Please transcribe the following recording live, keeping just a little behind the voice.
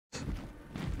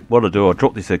what I'll do, I'll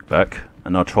drop this egg back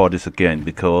and I'll try this again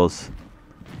because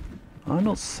I'm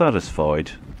not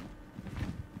satisfied.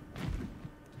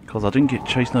 Because I didn't get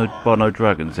chased by no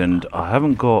dragons and I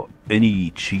haven't got any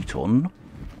cheat on.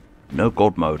 No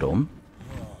god mode on.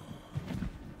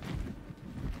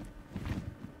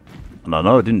 And I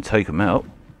know I didn't take them out.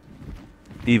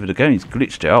 Either the game's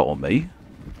glitched out on me.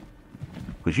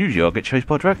 Because usually I get chased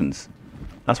by dragons.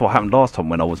 That's what happened last time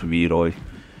when I was with Eloy.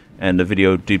 And the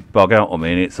video did bug out on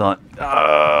me and it's like,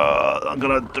 I'm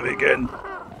gonna do it again.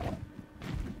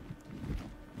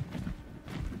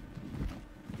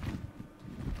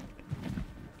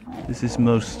 This is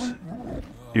most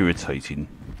irritating.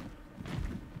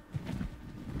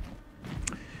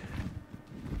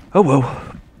 Oh well,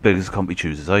 beggars can't be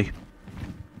choosers, eh?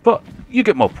 But you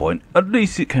get my point. At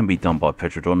least it can be done by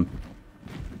Petrodon.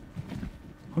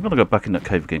 I'm going to go back in that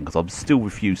cave again because I'm still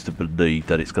refused to believe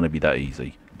that it's going to be that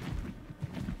easy.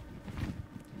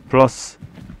 Plus,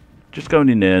 just going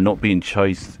in there, not being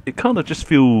chased, it kind of just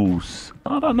feels...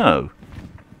 I don't know.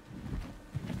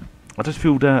 I just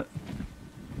feel that...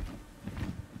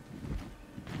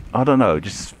 I don't know, it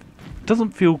just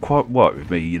doesn't feel quite right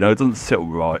with me, you know, it doesn't settle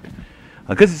right.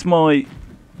 I guess it's my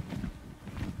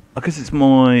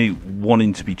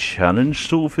wanting to be challenged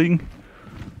sort of thing.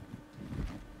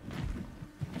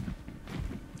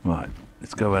 Right,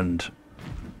 let's go and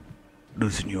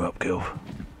loosen you up, girl.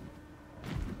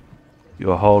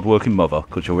 You're a hard-working mother,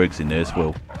 because your egg's in there as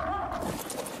well.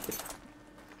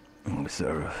 Let's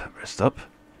rest up.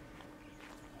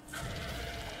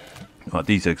 Right,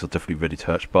 these eggs are definitely ready to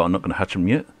hatch, but I'm not going to hatch them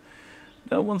yet.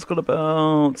 That one's got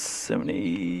about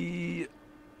 70...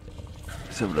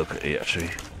 Let's have a look at it,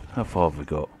 actually. How far have we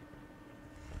got?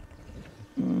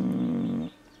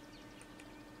 Ooh.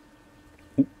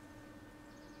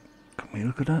 Can we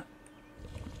look at that?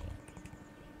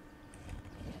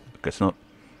 Guess not.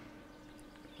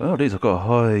 Well, these have got a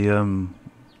high,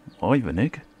 Ivan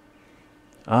egg.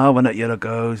 Ah, when that yellow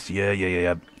goes,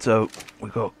 yeah. So,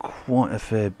 we've got quite a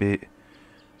fair bit.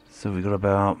 So, we've got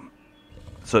about...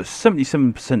 So, it's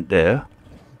 77% there.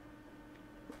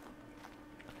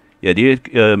 Yeah, the egg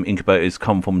incubators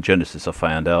come from Genesis, I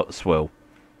found out as well.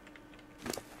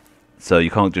 So,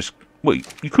 you can't just... Well,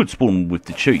 you could spawn with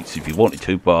the cheats if you wanted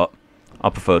to, but I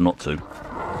prefer not to.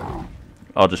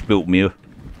 I just built me a...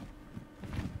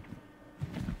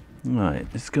 Right,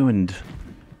 let's go and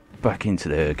back into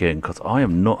there again, because I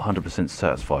am not 100%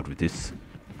 satisfied with this.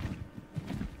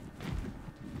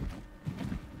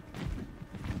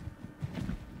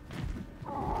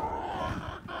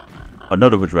 I know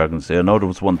there were dragons there, I know there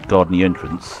was one guarding the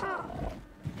entrance.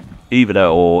 Either that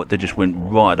or they just went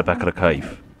right at the back of the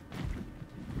cave.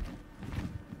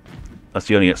 That's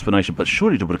the only explanation, but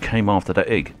surely they would have came after that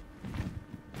egg.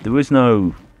 There is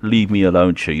no leave me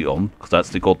alone cheat on, because that's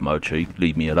the god mode cheat,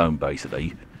 leave me alone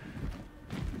basically.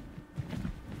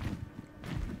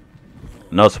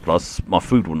 No plus, my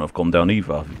food wouldn't have gone down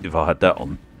either if I had that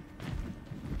on.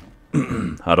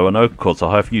 How do I know? Because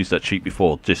I have used that cheat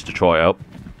before just to try it out.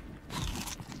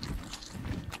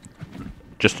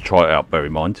 Just to try it out, bear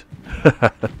in mind.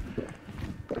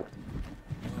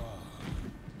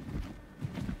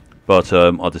 But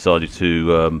I decided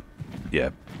to, yeah,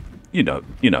 you know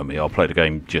me. I'll play the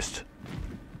game just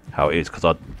how it is because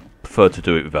I prefer to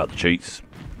do it without the cheats.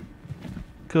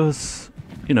 Because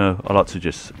you know I like to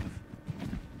just,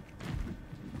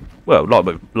 well,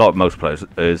 like most players,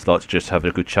 is like to just have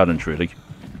a good challenge really.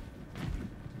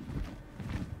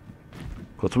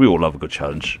 Because we all love a good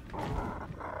challenge.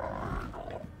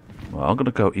 Well, I'm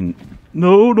gonna go in.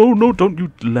 No, don't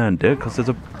you land there, because there's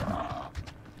a...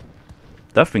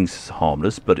 That thing's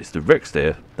harmless, but it's the Rex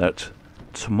there. That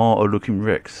tomato-looking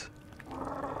Rex.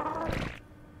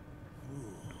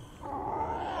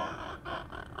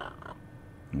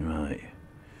 Right.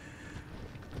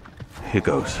 Here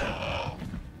goes.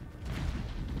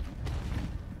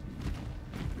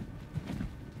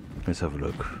 Let's have a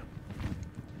look.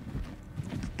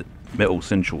 The Metal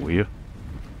Central here.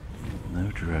 No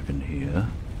dragon here.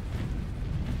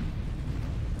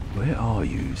 Where are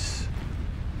yous?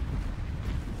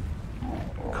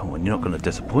 Come on, you're not going to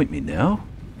disappoint me now.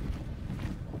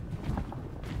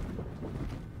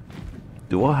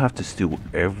 Do I have to steal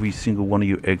every single one of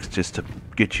your eggs just to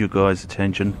get you guys'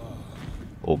 attention?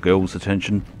 Or girls'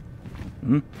 attention?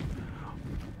 Hmm?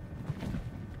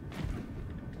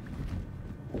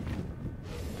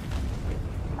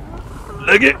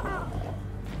 Leg it!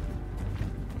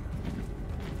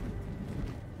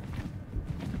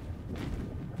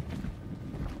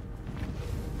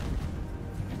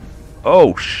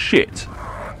 Oh shit!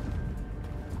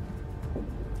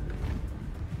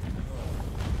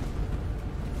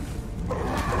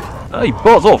 Hey,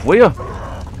 buzz off, will ya?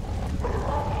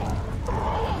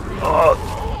 Oh,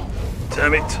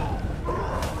 damn it.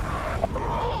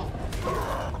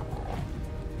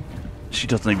 She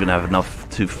doesn't even have enough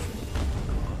to...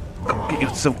 Come on, get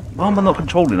yourself... Why am I not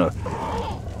controlling her?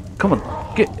 Come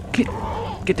on,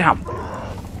 get down.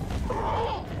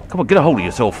 Come on, get a hold of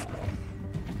yourself.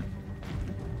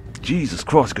 Jesus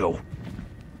Christ, girl.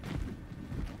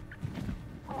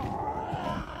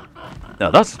 Now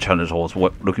that's the challenge I was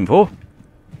looking for.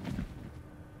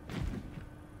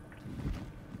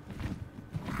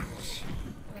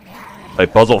 Hey,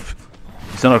 buzz off.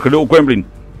 You sound like a little gremlin.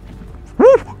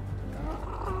 Woo!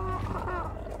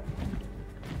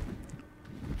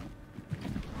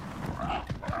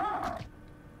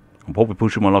 I'm probably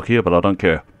pushing my luck here, but I don't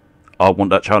care. I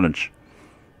want that challenge.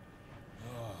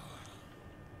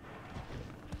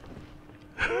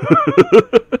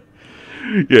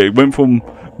 Yeah, it went from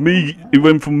me,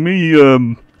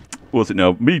 what's it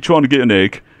now? Me trying to get an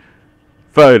egg,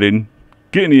 failing,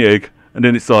 getting the egg, and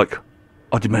then it's like,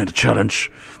 I demand a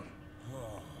challenge.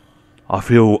 I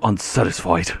feel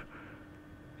unsatisfied.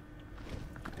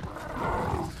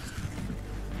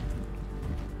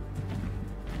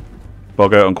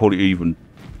 Bug out and call it even.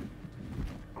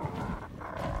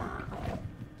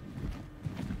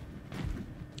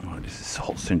 Alright, this is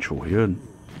hot central here.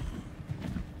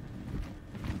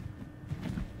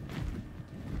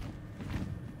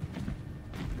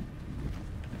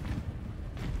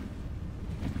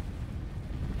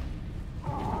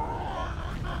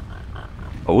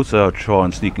 Also, I'll try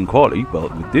and sneak in quietly,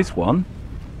 but with this one,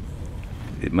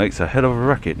 it makes a hell of a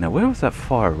racket. Now, where was that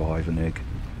fire arriving egg?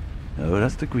 No,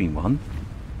 that's the green one.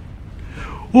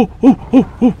 Oh,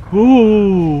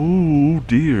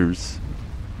 dears.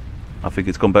 I think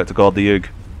it's gone back to guard the egg.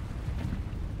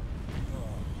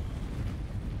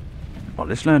 Right,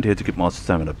 let's land here to get my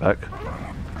stamina back.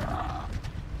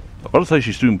 I've got to say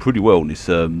she's doing pretty well in this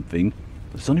thing.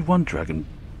 There's only one dragon.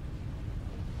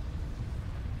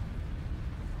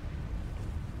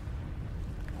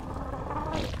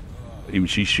 Even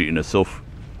she's shooting herself.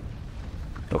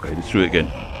 Okay, let's do it again.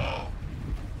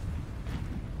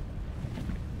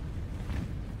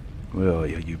 Where are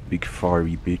you, you big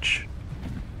fiery bitch?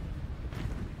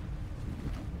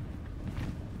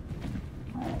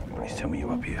 Please tell me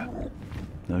you're up here.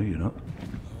 No, you're not.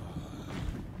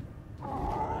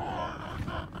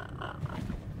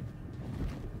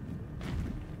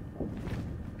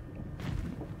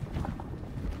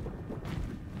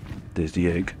 There's the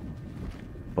egg.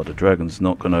 But the dragon's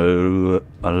not going to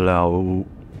allow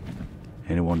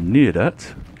anyone near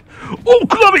that. Oh,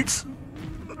 club it!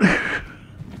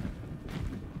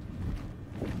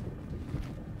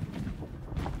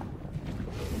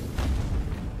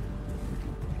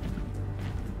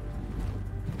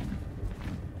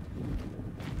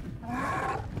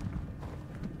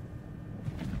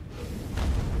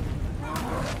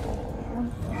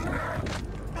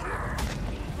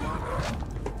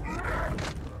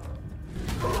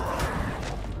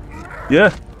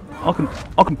 Yeah, I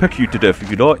can peck you to death if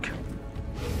you like.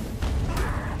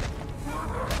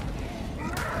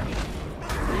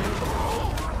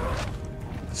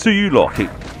 So you like it?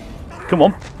 Come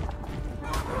on.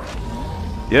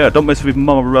 Yeah, don't mess with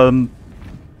my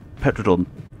Petrodon.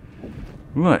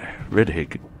 Right, red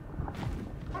egg.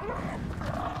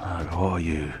 How are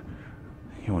you?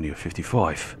 You're only a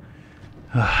 55.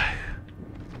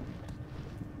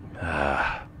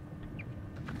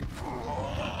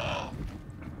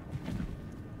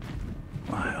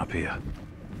 Up here.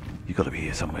 You gotta be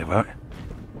here somewhere, right?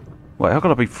 Wait, how can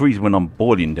I be freezing when I'm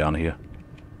boiling down here?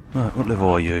 Right, what level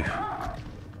are you?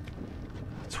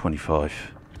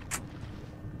 25.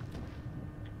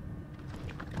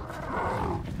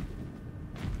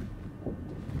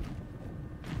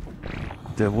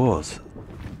 There was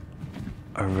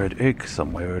a red egg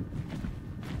somewhere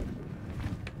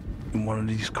in one of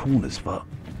these corners, but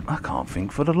I can't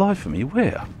think for the life of me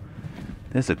where.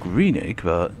 There's a green egg,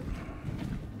 but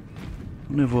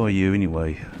what level are you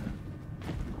anyway?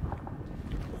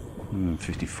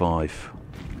 55.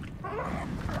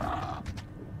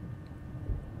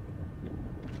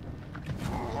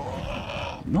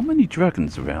 Not many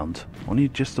dragons around, only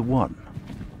just the one.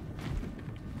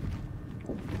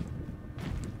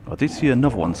 I did see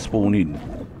another one spawn in.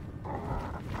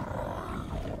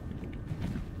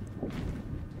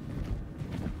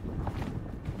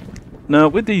 Now,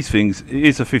 with these things, it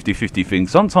is a 50-50 thing.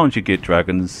 Sometimes you get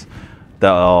dragons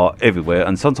that are everywhere,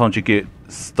 and sometimes you get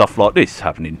stuff like this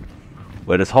happening,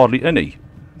 where there's hardly any.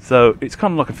 So, it's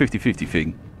kind of like a 50-50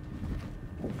 thing.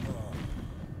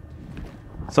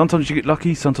 Sometimes you get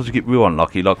lucky, sometimes you get real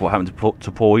unlucky, like what happened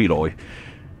to poor Eli.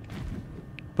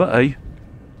 But hey,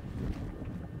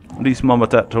 at least Mama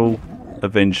Tattle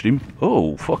avenged him.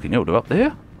 Oh, fucking hell, they're up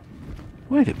there?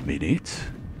 Wait a minute.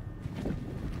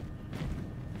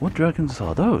 What dragons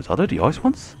are those? Are they the ice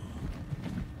ones?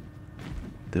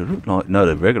 They look like... No,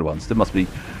 they're regular ones. They must be...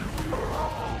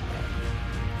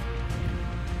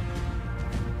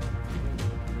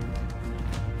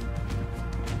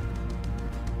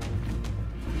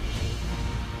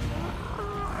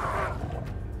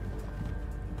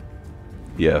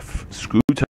 Yeah, screw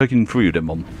taking 3 of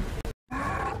them on.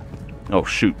 Oh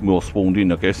shoot, more spawned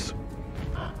in, I guess.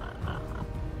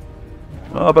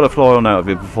 I better fly on out of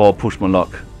here before I push my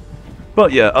luck.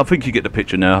 But yeah, I think you get the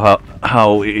picture now,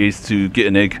 how it is to get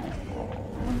an egg.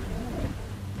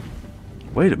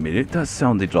 Wait a minute, that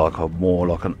sounded like more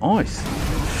like an ice.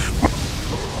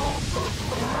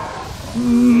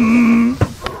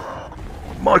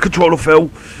 My controller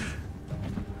fell.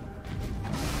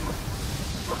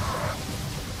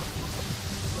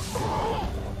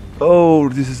 Oh,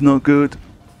 this is not good.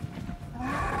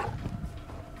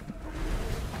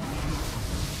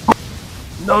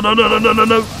 No, no, no, no, no, no,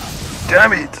 no.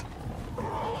 Damn it.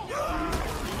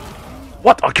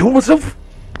 What? I killed myself?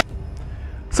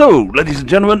 So, ladies and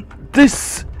gentlemen,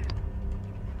 this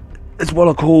is what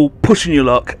I call pushing your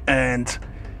luck and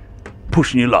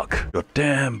pushing your luck. Your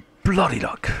damn bloody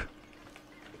luck.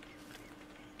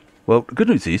 Well, the good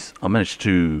news is I managed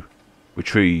to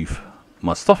retrieve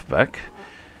my stuff back.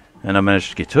 And I managed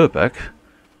to get her back,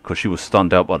 because she was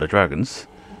stunned out by the dragons.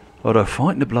 Although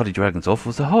fighting the bloody dragons off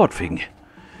was a hard thing.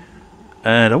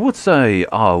 And I would say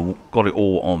I got it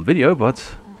all on video,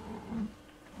 but...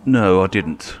 No, I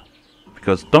didn't.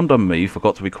 Because dum-dum me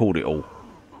forgot to record it all.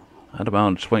 And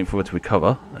I'm just waiting for her to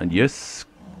recover. And yes,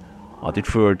 I did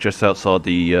throw her just outside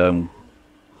the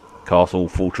castle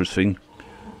fortress thing.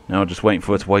 Now I'm just waiting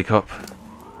for her to wake up.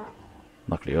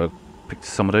 Luckily I picked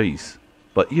some of these.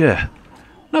 But yeah...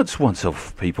 Note to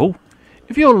oneself, people,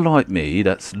 if you're like me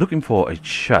that's looking for a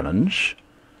challenge,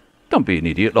 don't be an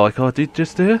idiot like I did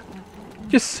just there.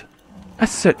 Just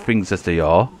accept things as they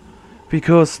are,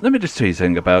 because let me just tell you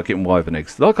something about getting wyvern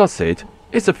eggs. Like I said,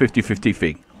 it's a 50-50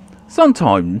 thing.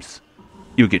 Sometimes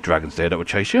you get dragons there that will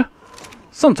chase you,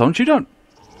 sometimes you don't.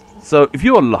 So if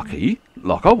you're lucky,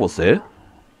 like I was there,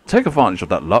 take advantage of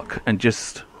that luck and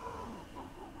just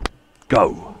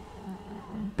go.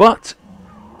 But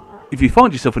if you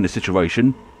find yourself in a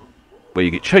situation where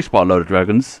you get chased by a load of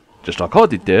dragons, just like I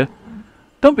did there,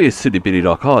 don't be a silly billy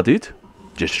like I did.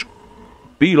 Just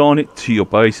beeline it to your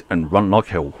base and run like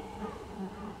hell.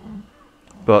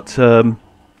 But, don't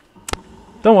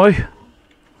worry.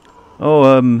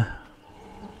 Oh,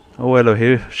 hello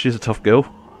here. She's a tough girl.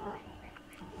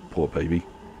 Poor baby.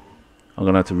 I'm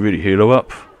going to have to really heal her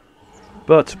up.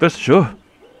 But, best assured,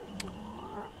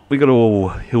 we got her all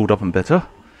healed up and better.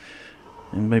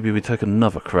 And maybe we take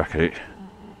another crack at it.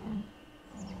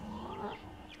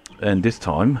 And this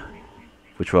time,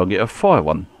 we'll try and get a fire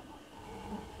one.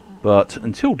 But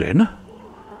until then,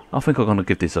 I think I'm going to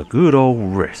give this a good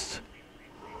old rest.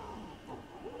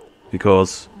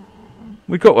 Because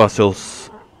we got ourselves,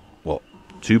 what,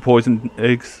 2 poison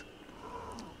eggs?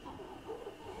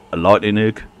 A lightning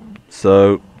egg.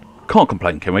 So, can't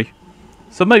complain, can we?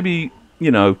 So maybe,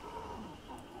 you know,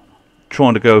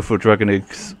 trying to go for dragon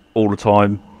eggs all the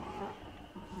time,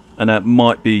 and that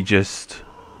might be just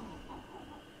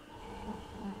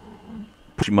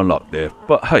pushing my luck there.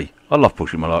 But hey, I love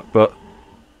pushing my luck. But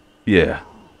yeah,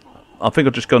 I think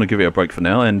I'm just going to give it a break for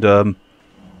now, and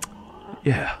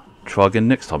yeah, try again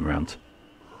next time around.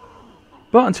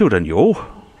 But until then, you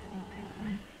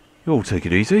all take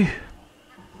it easy,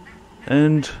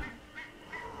 and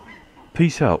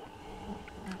peace out.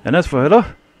 And as for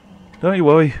Ella, don't you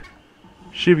worry.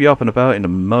 She'll be up and about in a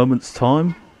moment's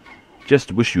time. Just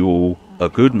to wish you all a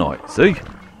good night, see?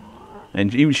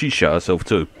 And even she shot herself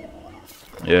too.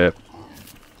 Yeah,